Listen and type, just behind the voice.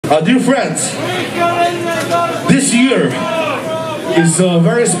Dear friends, this year is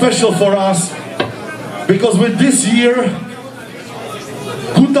very special for us because with this year,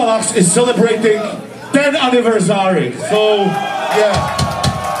 Gutalax is celebrating 10th anniversary. So, yeah.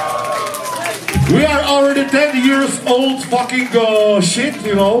 We are already 10 years old fucking shit,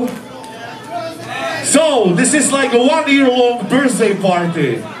 you know. So, this is like a 1 year long birthday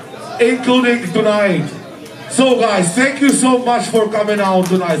party, including tonight. So guys, thank you so much for coming out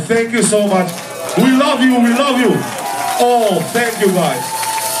tonight. Thank you so much. We love you, we love you. Oh, thank you guys.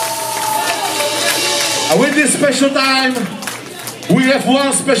 And with this special time, we have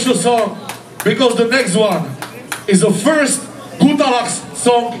one special song, because the next one is the first Gutalax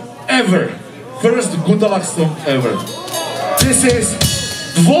song ever. First Gutalax song ever. This is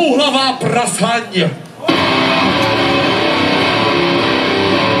Dvouhlavá Prasaň.